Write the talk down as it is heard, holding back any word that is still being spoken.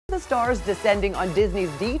stars descending on Disney's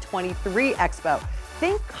D23 Expo.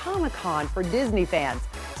 Think Comic-Con for Disney fans,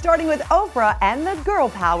 starting with Oprah and the girl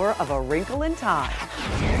power of A Wrinkle in Time.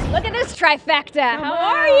 Look at this trifecta. How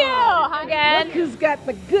are you? Again. Look who's got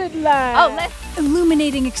the good line. Oh, let's.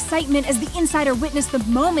 Illuminating excitement as the insider witnessed the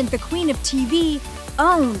moment the queen of TV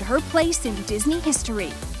owned her place in Disney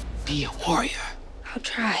history. Be a warrior. I'll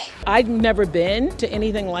try. I've never been to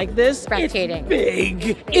anything like this. Breathtaking. It's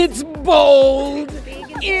big. It's bold.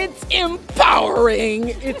 It's empowering.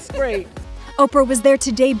 It's great. Oprah was there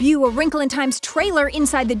to debut A Wrinkle in Time's trailer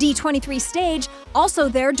inside the D23 stage. Also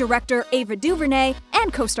there, director Ava DuVernay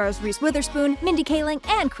and co-stars Reese Witherspoon, Mindy Kaling,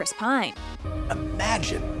 and Chris Pine.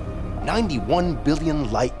 Imagine 91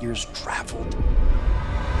 billion light years traveled.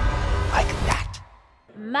 Like that.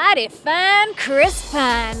 Mighty fine Chris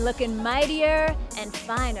Pine, looking mightier and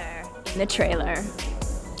finer in the trailer.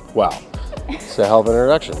 Wow, it's a hell of an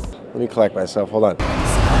introduction. Let me collect myself, hold on.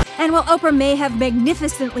 And while Oprah may have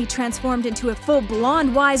magnificently transformed into a full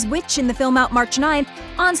blonde wise witch in the film out March 9th,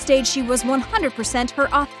 on stage she was 100% her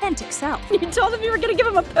authentic self. You told him you were going to give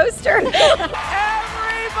him a poster. Everybody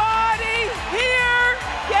here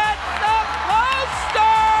gets the poster!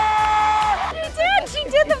 She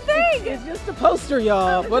did the thing! It's just a poster,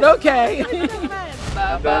 y'all, but okay.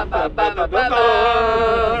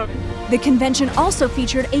 The convention also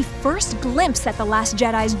featured a first glimpse at The Last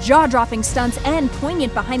Jedi's jaw-dropping stunts and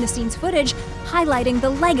poignant behind-the-scenes footage, highlighting the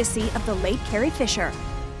legacy of the late Carrie Fisher.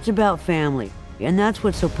 It's about family, and that's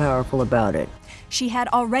what's so powerful about it. She had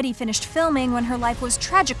already finished filming when her life was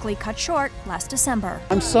tragically cut short last December.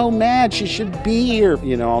 I'm so mad, she should be here.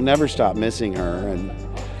 You know, I'll never stop missing her, and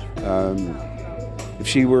if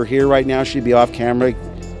she were here right now, she'd be off camera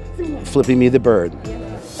flipping me the bird.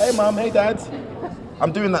 Hey mom, hey dads.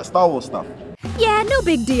 I'm doing that Star Wars stuff. Yeah, no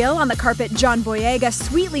big deal. On the carpet, John Boyega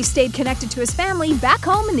sweetly stayed connected to his family back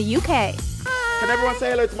home in the UK. Can everyone say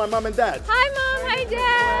hello to my mum and dad? Hi, Mom. Hi,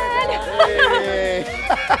 Dad. Hey.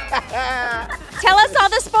 Tell us all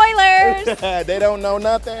the spoilers. They don't know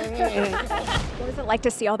nothing. What was it like to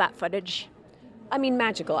see all that footage? I mean,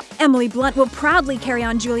 magical. Emily Blunt will proudly carry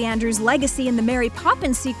on Julie Andrews' legacy in the Mary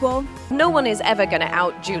Poppins sequel. No one is ever going to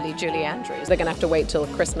out Julie Andrews. They're going to have to wait till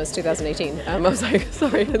Christmas 2018. I was like,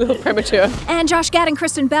 sorry, a little premature. And Josh Gad and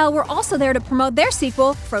Kristen Bell were also there to promote their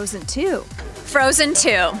sequel, Frozen 2. Frozen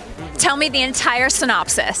 2. Tell me the entire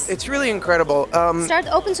synopsis. It's really incredible.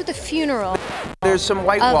 Opens with a funeral. There's some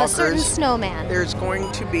White Walkers. Of a certain snowman. There's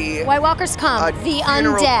going to be White Walkers come. The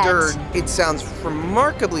undead. It sounds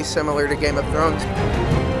remarkably similar to Game of Thrones.